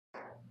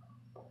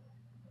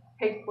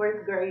Hey,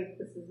 fourth grade,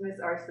 this is Miss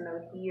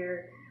Arsenault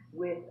here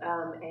with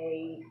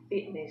a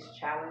fitness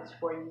challenge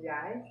for you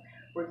guys.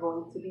 We're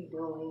going to be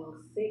doing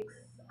six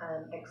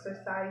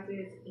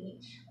exercises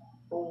each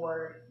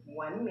for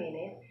 1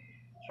 minute,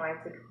 trying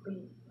to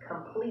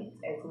complete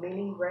as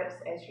many reps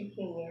as you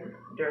can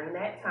during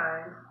that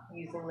time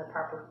using the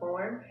proper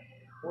form.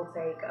 We'll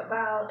take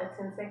about a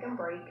 10-second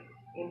break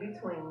in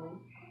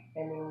between,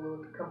 and then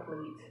we'll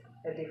complete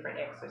a different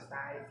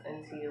exercise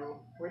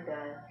until we're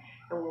done,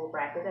 and we'll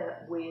wrap it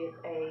up with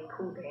a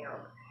cool down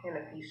and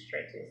a few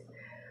stretches.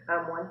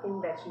 One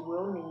thing that you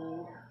will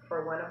need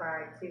for one of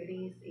our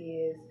activities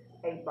is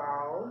a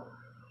ball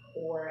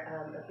or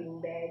a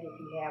beanbag if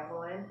you have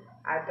one.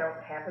 I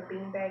don't have a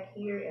beanbag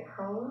here at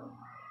home,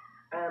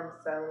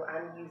 so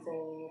I'm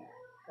using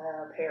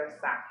a pair of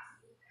socks.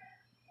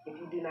 If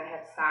you do not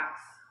have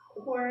socks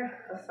or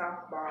a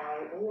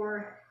softball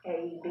or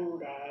a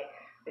beanbag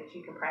that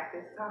you can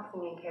practice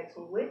tossing and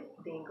catching with,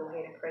 then go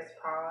ahead and press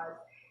pause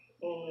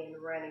and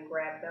run and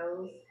grab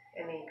those,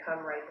 and then come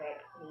right back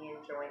and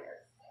join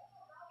us.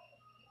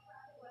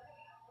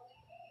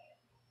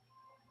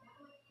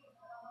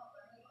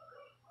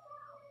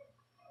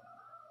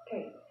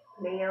 Okay,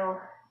 now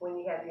when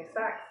you have your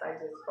socks, I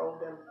just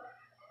fold them,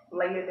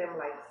 layer them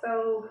like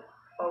so,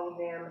 fold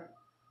them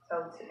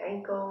toe to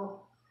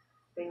ankle,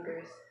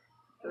 fingers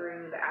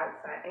through the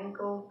outside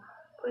ankle,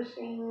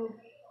 pushing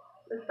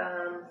the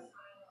thumbs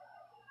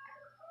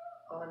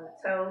on the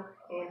toe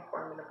and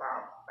forming a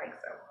ball like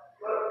so.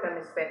 I'm going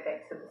to set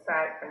that to the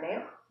side for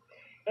now.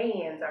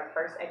 And our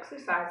first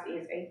exercise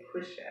is a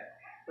push-up.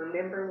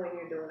 Remember, when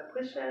you're doing a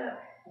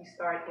push-up, you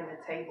start in a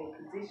table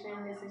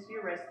position. This is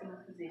your resting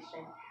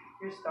position,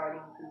 your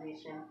starting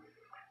position.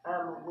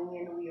 When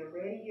we are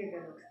ready, you're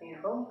going to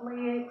extend both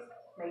legs,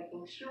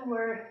 making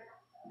sure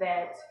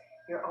that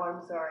your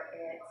arms are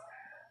at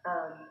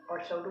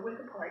or shoulder width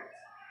apart.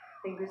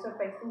 Fingers are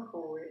facing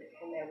forward,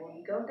 and then when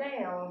you go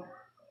down,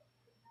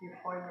 you're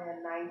forming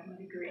a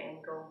 90-degree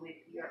angle with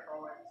your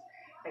arms.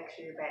 Make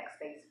sure your back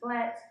stays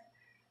flat,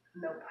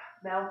 no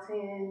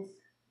mountains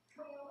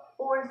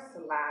or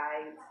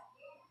slides.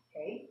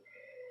 Okay,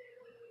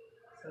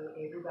 so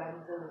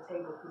everybody's in the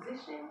table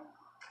position.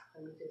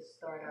 Let me just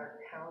start our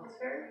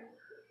counter.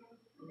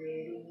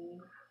 Ready,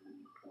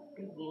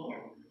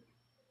 begin.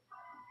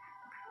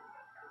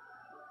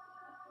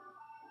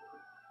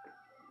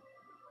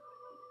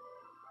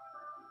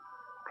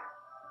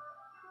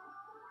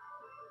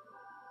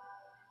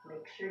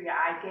 Make sure your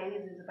eye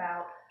gaze is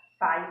about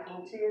 5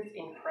 inches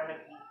in front of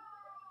you.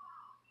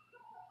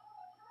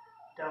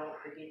 Don't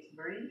forget to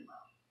breathe.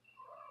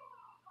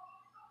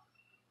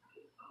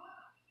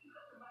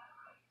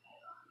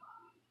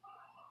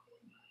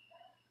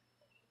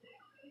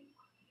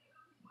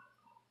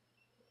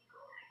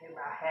 You're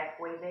about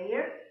halfway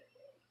there.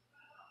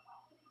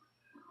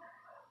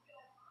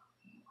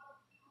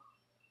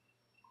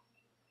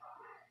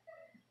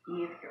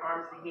 If your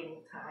arms are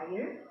getting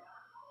tired,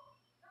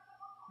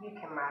 you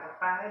can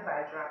modify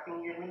by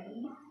dropping your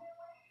knees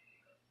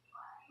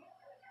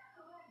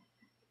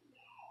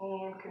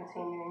and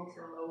continuing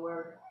to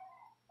lower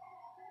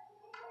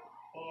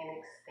and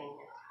extend.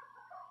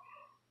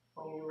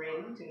 When you're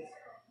ready, just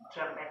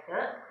jump back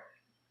up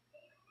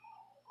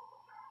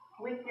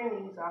with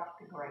your knees off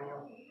the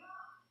ground.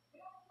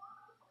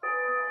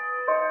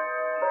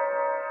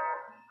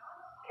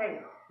 Okay,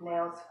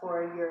 now it's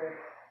for your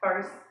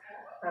first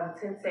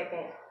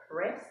 10-second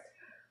rest.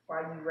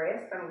 While you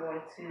rest, I'm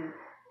going to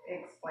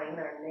explain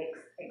our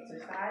next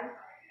exercise.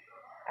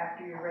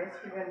 After your rest,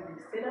 you're going to do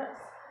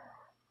sit-ups.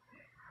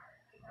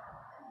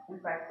 We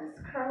practice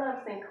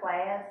curl-ups in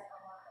class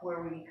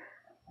where we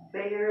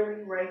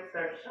barely raise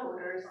our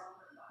shoulders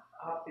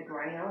off the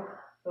ground.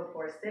 So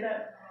for a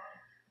sit-up,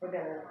 we're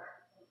going to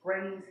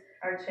raise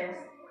our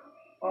chest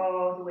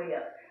all the way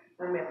up.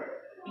 Remember,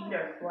 feet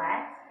are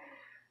flat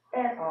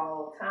at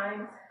all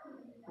times.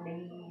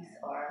 Knees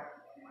are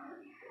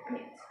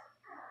bent.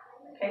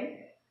 Okay?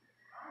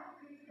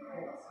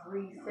 Let's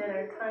reset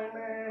our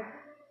timer.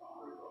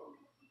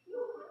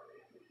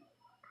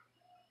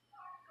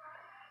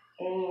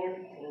 And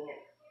begin.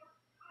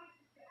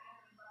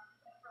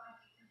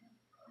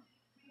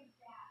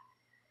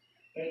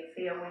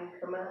 Exhale when you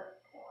come up.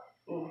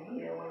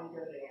 Inhale when you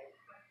go down.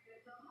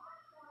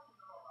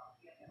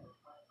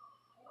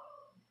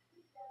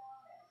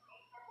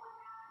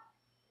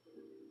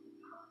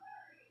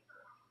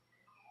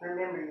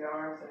 Remember, your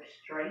arms are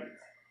straight.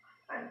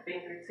 My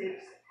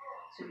fingertips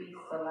should be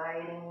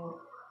sliding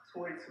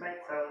towards my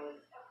toes.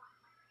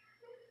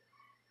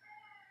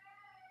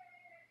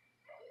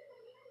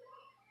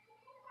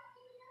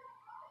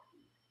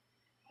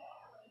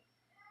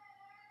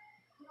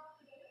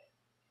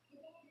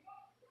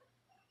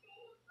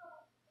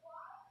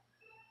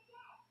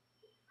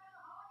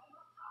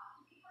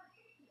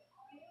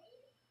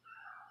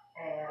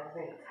 Abs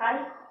in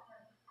tight.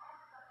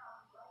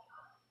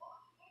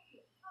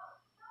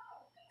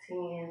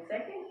 10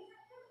 seconds.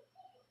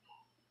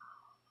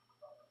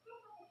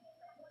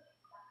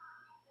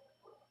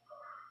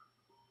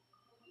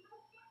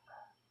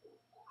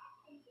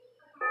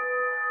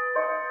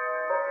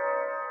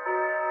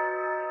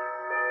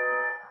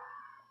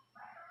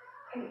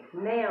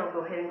 Now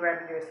go ahead and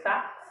grab your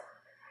socks,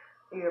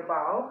 your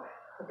ball.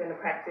 We're going to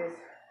practice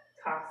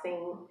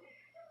tossing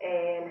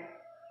and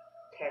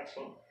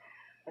catching.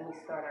 Let me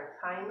start our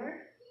timer.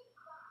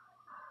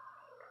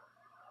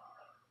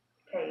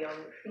 Okay, on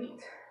your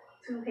feet,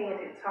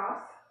 two-handed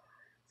toss,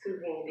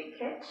 two-handed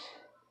catch,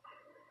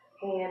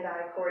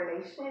 hand-eye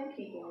coordination,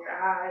 keeping your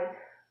eye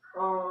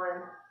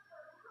on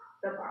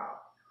the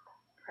ball.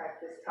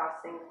 Practice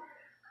tossing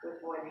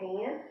with one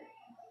hand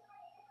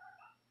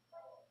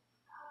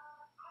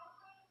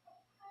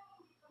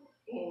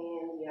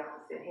and the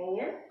opposite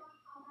hand.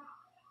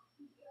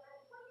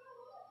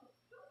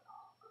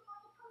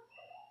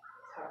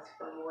 Toss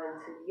from one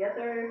to the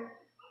other.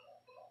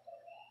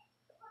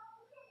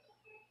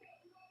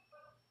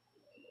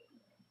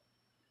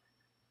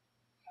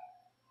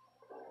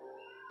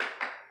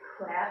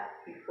 Clap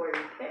before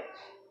you catch.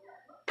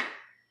 You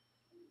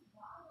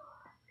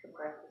can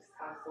practice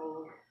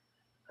tossing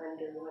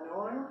under one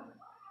arm,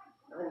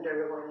 under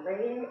one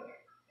leg.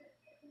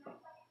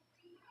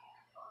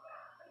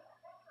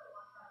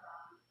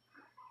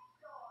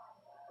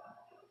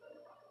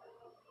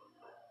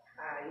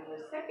 5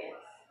 more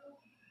seconds.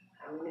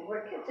 How many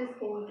more catches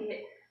can you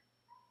get?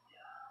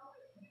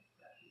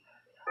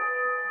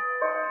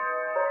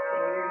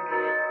 Very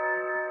good.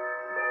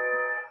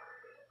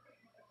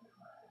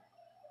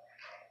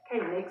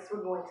 Okay, next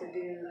we're going to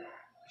do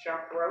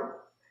jump rope.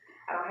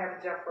 I don't have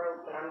a jump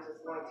rope, but I'm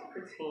just going to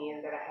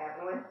pretend that I have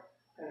one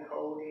and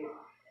hold it.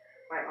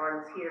 My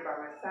arms here by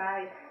my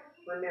side.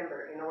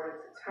 Remember, in order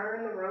to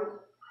turn the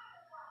rope,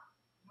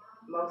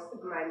 most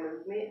of my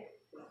movement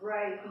is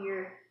right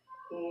here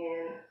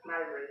in my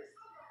wrist,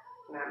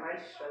 not my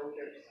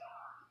shoulders.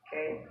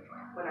 Okay?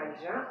 When I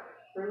jump,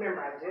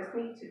 remember, I just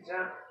need to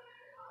jump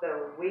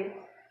the width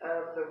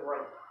of the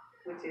rope,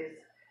 which is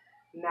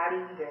not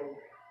even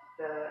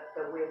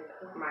the width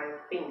of my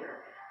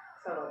finger.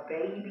 So a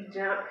baby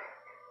jump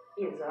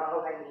is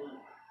all I need.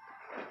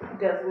 It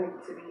doesn't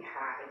need to be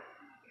high.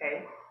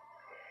 Okay?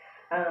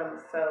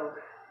 So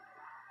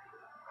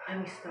let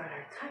me start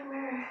our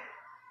timer.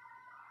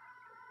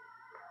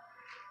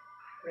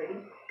 Ready?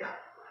 Go.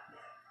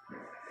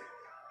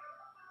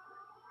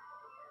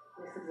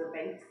 This is a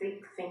basic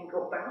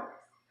single bounce.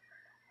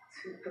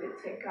 2-foot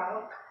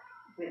takeoff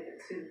with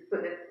a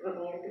 2-foot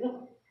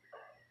landing.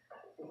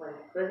 1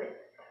 foot.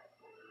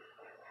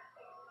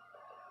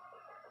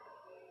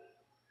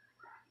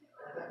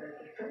 Another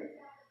foot.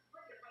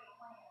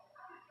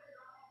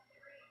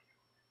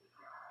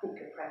 You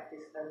can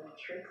practice other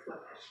tricks like a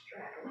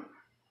straddle.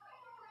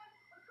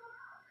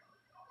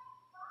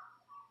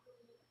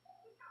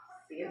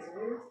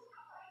 Scissors.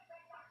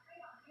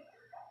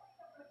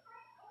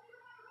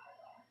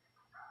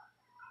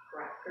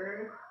 Rocker.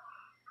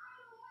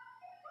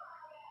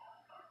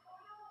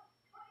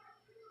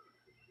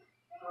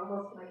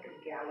 Almost like a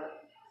gallop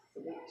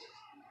switch.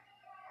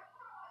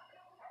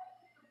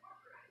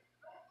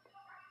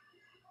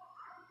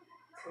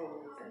 10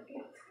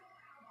 seconds.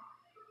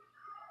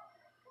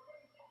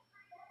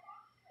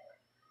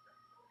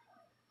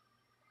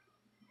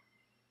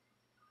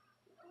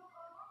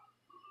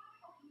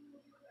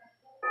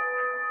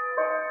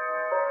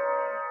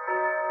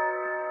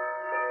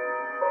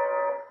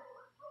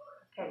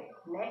 Okay,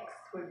 next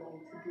we're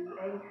going to do a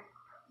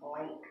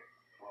plank.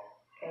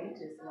 Okay,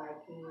 just like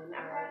in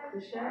our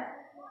push-up,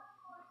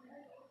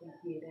 we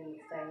get in the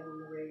same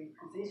ready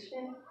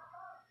position.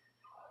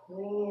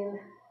 When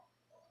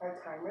our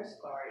timer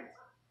starts,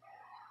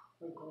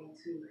 we're going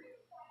to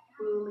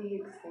fully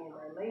extend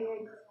our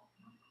legs.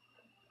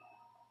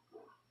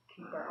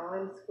 Keep our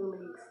arms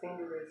fully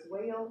extended as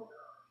well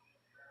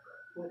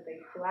with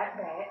a flat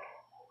back.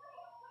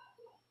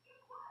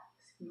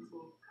 Excuse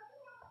me.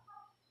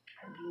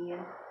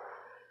 Again,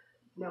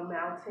 no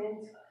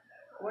mountains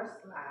or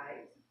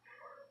slides.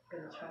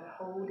 Gonna try to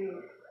hold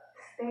it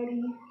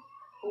steady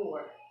for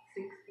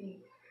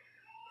 60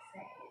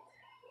 seconds.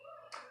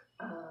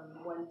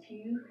 One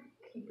cue,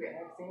 keep your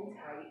abs in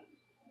tight.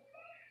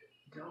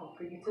 Don't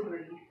forget to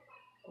breathe.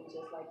 And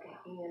just like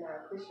in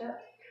our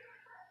push-ups,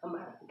 a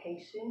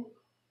modification.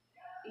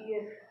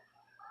 If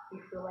we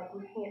feel like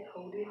we can't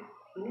hold it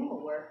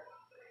anymore,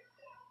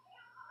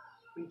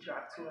 we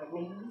drop to our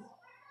knees,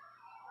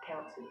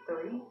 count to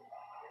 3,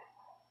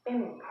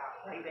 and then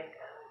pop right back up.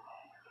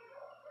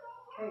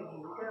 Okay, here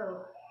we go.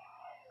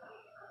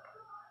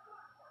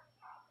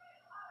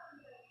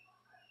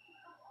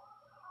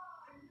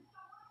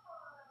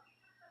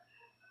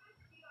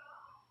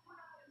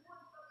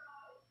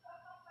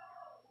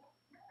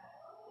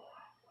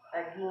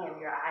 Again,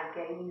 your eye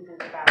gaze is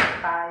about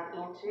 5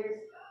 inches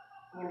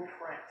in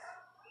front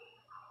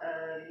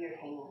of your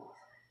hands.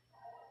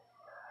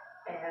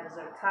 Abs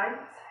are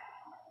tight.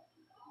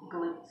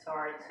 Glutes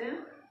are too.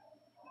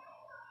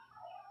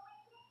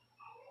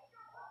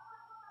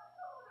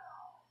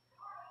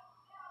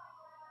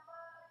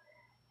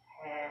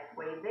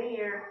 Halfway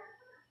there.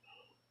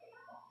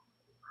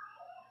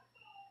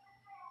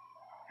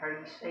 Are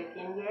you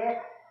shaking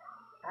yet?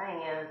 I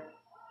am.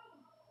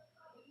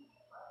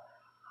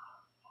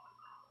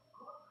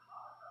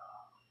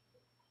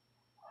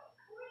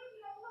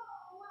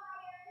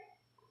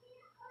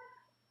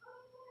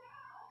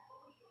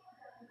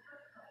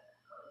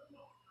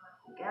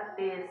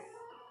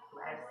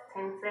 Last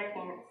 10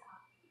 seconds.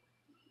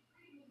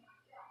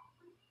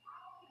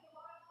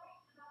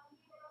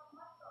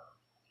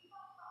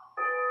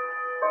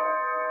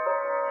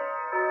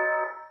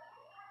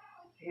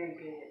 Very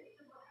good.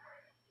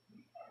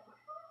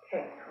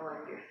 Okay,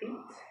 on your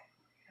feet.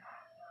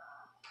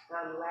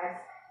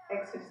 Last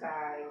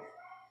exercise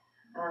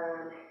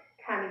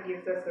kind of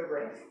gives us a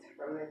rest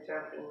from the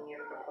jumping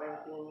and the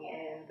planking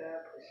and the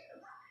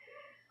push-ups.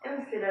 And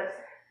the sit-ups,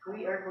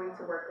 we are going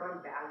to work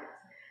on balance.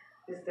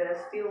 This does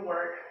still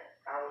work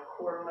our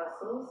core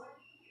muscles,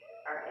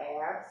 our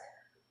abs,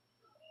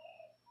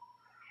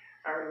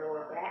 our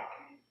lower back.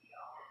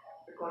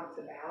 We're going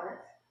to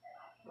balance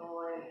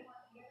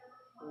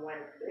on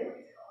one foot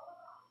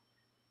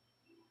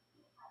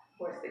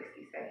for 60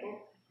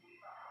 seconds,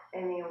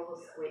 and then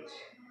we'll switch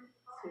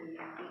to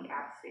the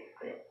opposite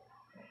foot.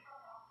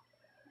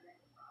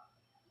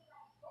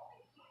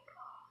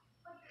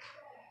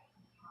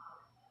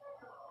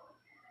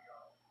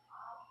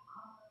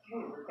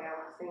 Okay, we're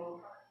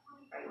balancing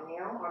right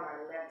now on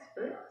our left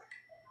foot.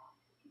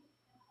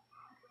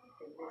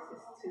 If this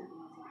is too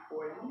easy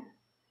for you,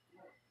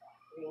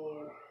 then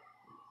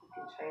you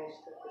can change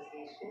the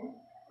position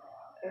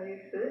of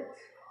your foot.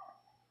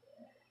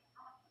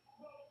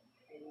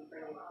 Maybe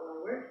bring it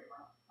forward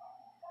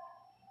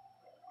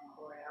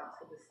or out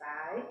to the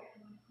side,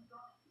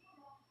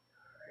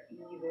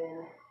 or even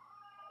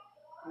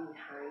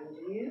behind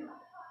you.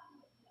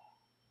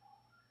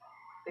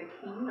 The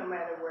key, no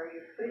matter where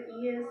your foot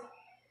is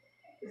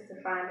to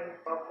find a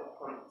focal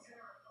point.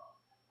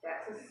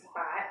 That's a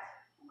spot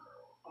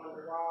on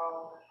the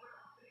wall,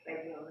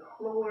 maybe on the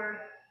floor,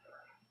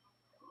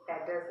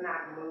 that does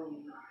not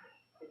move.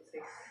 It's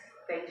a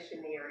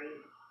stationary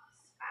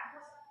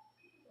spot.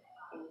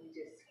 And you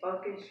just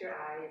focus your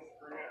eyes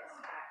on that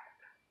spot.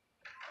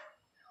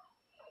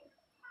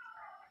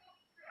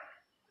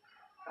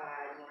 5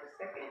 more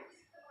seconds.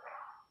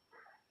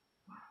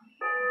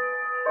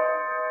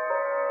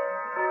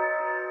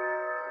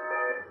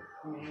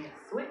 And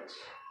switch.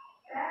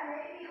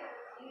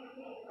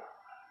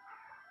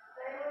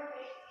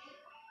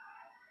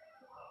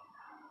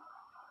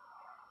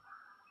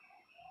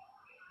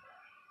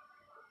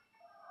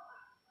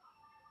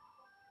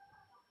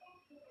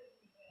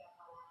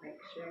 Make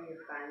sure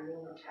you're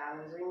finding a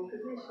challenging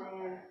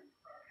position.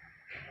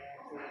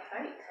 Abs in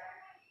tight.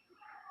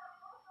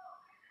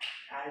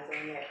 Eyes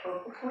on that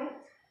focal point.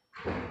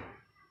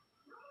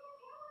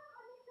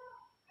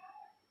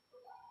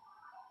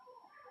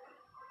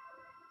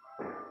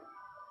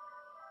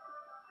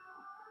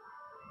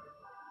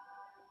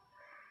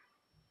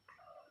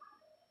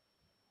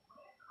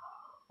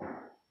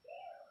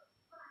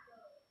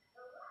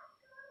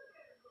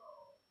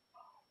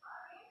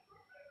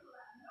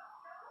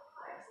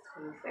 Last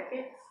 20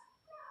 seconds.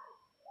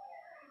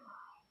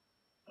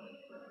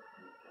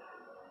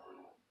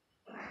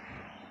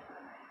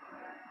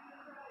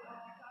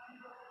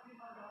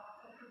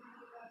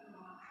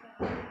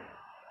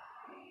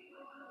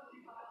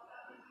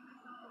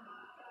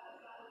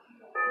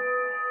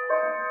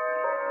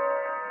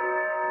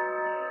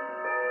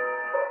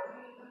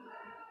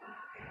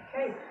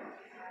 Okay,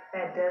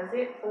 that does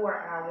it for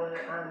our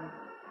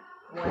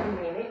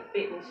 1-minute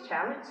fitness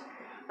challenge.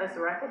 Let's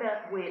wrap it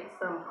up with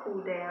some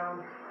cool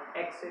down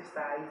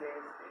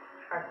exercises.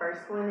 Our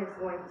first one is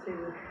going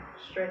to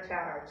stretch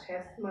out our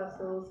chest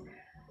muscles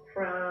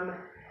from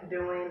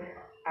doing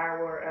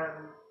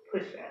our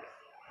push-ups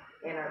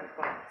and our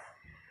planks.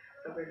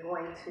 So we're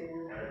going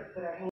to put our hands